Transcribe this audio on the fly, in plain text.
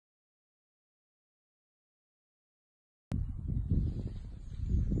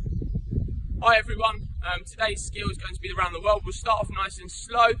Hi everyone, today's skill is going to be around the world. We'll start off nice and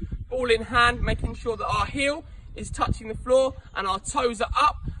slow, ball in hand, making sure that our heel is touching the floor and our toes are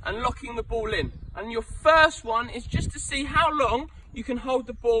up and locking the ball in. And your first one is just to see how long you can hold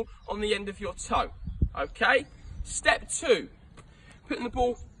the ball on the end of your toe. Okay, step 2, putting the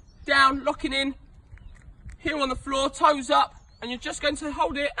ball down, locking in, heel on the floor, toes up, and you're just going to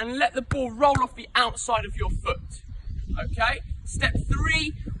hold it and let the ball roll off the outside of your foot. Okay, step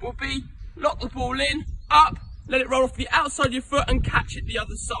 3 will be lock the ball in, up, let it roll off the outside of your foot and catch it the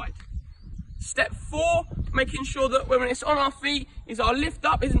other side. Step 4, making sure that when it's on our feet, is our lift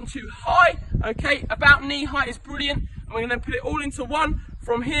up isn't too high. Okay, about knee height is brilliant. And we're going to put it all into one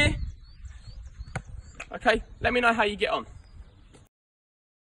from here. Okay, let me know how you get on.